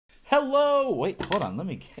Hello! Wait, hold on. Let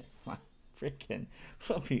me get my freaking...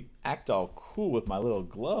 Let me act all cool with my little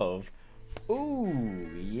glove. Ooh,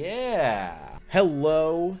 yeah.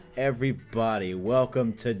 Hello, everybody.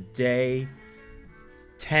 Welcome to day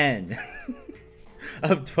 10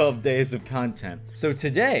 of 12 days of content. So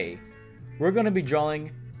today, we're going to be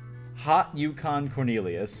drawing Hot Yukon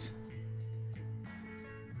Cornelius.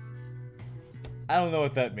 I don't know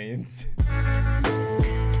what that means.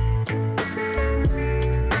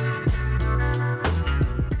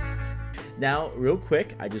 Now, real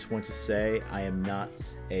quick, I just want to say I am not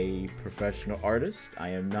a professional artist. I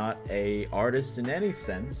am not an artist in any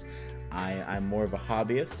sense. I'm more of a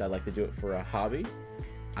hobbyist. I like to do it for a hobby.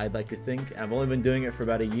 I'd like to think I've only been doing it for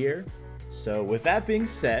about a year. So with that being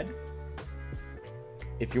said,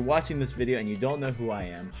 if you're watching this video and you don't know who I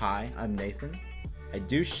am, hi, I'm Nathan. I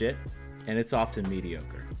do shit, and it's often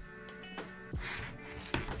mediocre.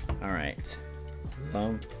 All right.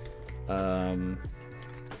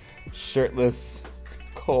 Shirtless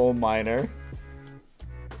coal miner.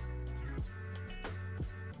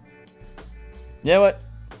 You know what?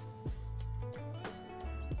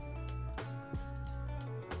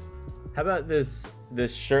 How about this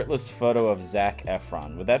shirtless photo of Zac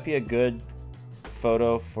Efron? Would that be a good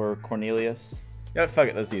photo for Cornelius? You know what? Fuck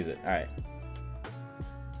it. Let's use it. All right.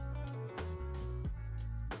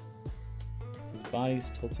 His body's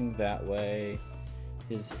tilting that way.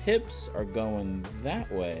 His hips are going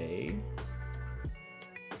that way.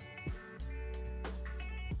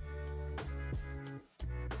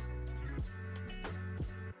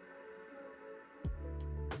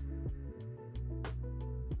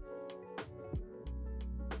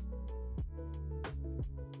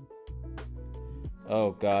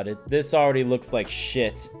 Oh god, this already looks like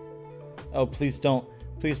shit. Oh, please don't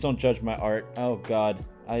judge my art. Oh god,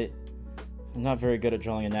 I'm not very good at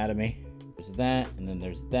drawing anatomy. There's that, and then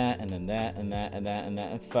there's that, and then that, and that, and that, and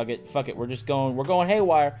that. And fuck it. We're going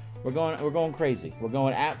haywire. We're going crazy. We're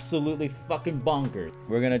going absolutely fucking bonkers.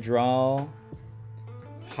 We're gonna draw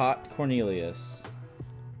Hot Cornelius.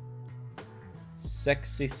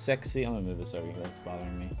 Sexy. I'm gonna move this over here. It's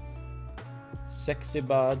bothering me. Sexy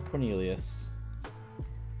bod Cornelius.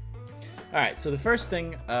 All right. So the first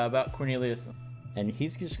thing about Cornelius, and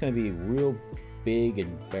he's just gonna be real big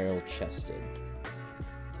and barrel-chested.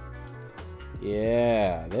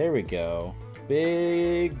 Yeah, there we go.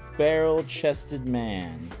 Big barrel-chested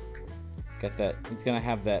man. Got that. He's gonna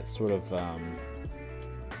have that sort of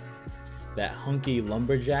that hunky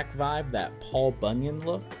lumberjack vibe, that Paul Bunyan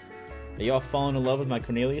look. Are y'all falling in love with my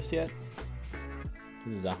Cornelius yet?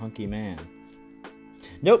 This is a hunky man.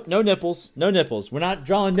 Nope, no nipples. No nipples. We're not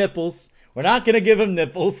drawing nipples. We're not gonna give him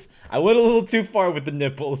nipples. I went a little too far with the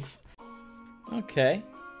nipples. Okay.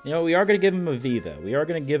 You know, we are gonna give him a V though. We are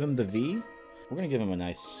gonna give him the V. We're gonna give him a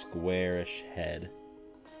nice squarish head.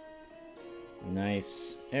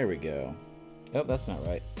 Nice. There we go. Oh, that's not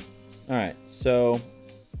right. Alright, so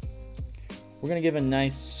we're gonna give a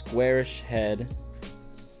nice squarish head.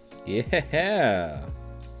 Yeah!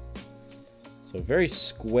 So very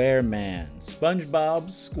square man.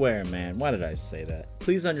 SpongeBob's square man. Why did I say that?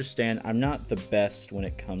 Please understand, I'm not the best when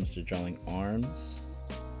it comes to drawing arms.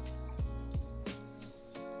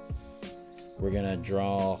 We're gonna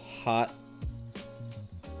draw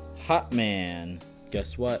Hot man.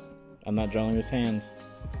 Guess what? I'm not drawing his hands.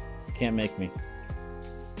 You can't make me.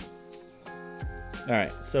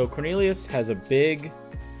 Alright, so Cornelius has a big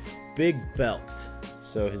belt.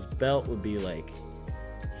 So his belt would be like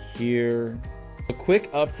here. A quick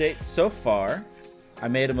update so far. I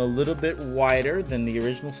made him a little bit wider than the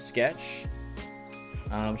original sketch.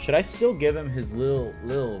 Should I still give him his little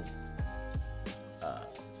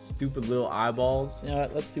stupid little eyeballs? You know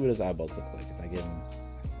what? Let's see what his eyeballs look like if I give him.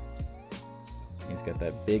 He's got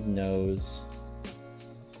that big nose.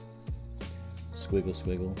 Squiggle.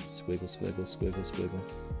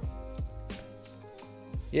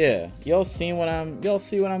 Yeah, y'all see what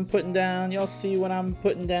I'm putting down? Y'all see what I'm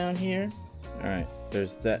putting down here? All right,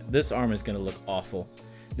 there's that. This arm is gonna look awful.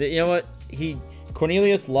 You know what?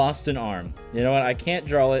 Cornelius lost an arm. You know what? I can't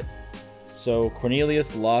draw it. So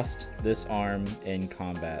Cornelius lost this arm in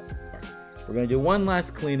combat. We're gonna do one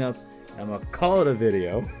last cleanup. I'm gonna call it a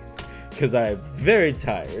video. Because I'm very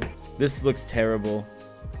tired. This looks terrible.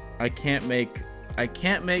 I can't make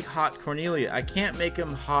Hot Cornelius. I can't make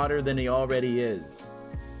him hotter than he already is.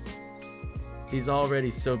 He's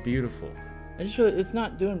already so beautiful. I just realized it's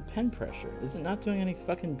not doing pen pressure. Is it not doing any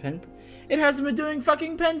fucking pen? It hasn't been doing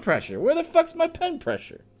fucking pen pressure. Where the fuck's my pen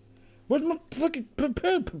pressure? Where's my fucking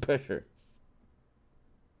pen pressure?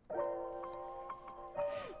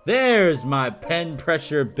 There's my pen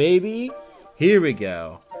pressure, baby. Here we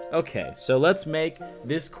go. Okay, so let's make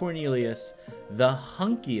this Cornelius the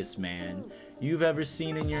hunkiest man you've ever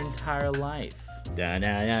seen in your entire life. Da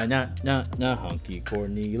na na na na na hunky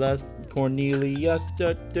Cornelius Cornelius.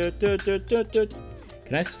 Da, da, da, da, da, da.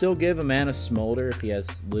 Can I still give a man a smolder if he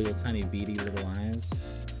has little tiny beady little eyes?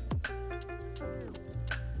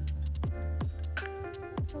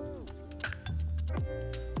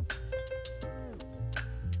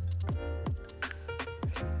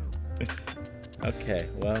 Okay,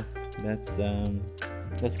 well, let's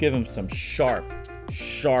give him some sharp,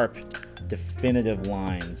 definitive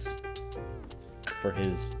lines for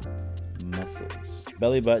his muscles.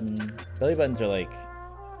 Belly buttons are like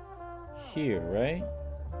here, right?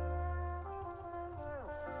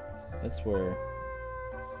 That's where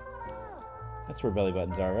belly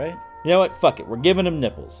buttons are, right? You know what? Fuck it. We're giving him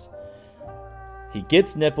nipples. He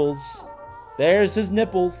gets nipples. There's his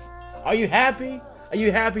nipples. Are you happy? Are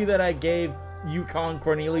you happy that I gave Yukon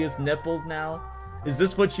Cornelius nipples now? Is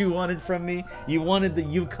this what you wanted from me? You wanted the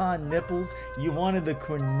Yukon nipples? You wanted the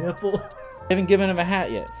cornipple? I haven't given him a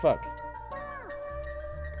hat yet. Fuck.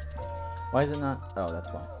 Why is it not? Oh,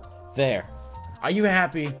 that's why. There. Are you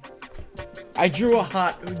happy? I drew a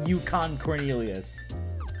hot Yukon Cornelius.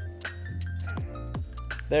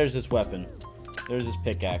 There's his weapon. There's his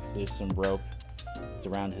pickaxe. There's some rope. It's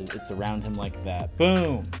around him like that.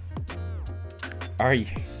 Boom. Are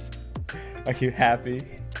you happy?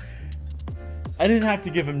 I didn't have to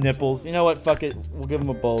give him nipples. You know what? Fuck it. We'll give him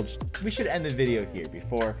a bulge. We should end the video here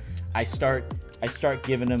before I start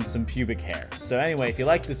giving him some pubic hair. So anyway, if you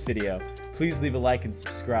like this video, please leave a like and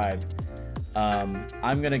subscribe.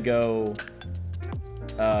 I'm gonna go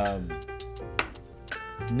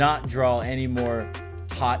not draw any more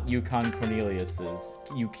hot Yukon Corneliuses.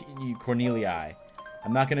 Cornelii.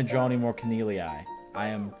 I'm not gonna draw any more Cornelii.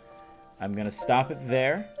 I'm gonna stop it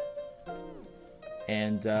there.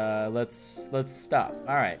 And let's stop.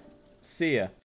 All right. See ya.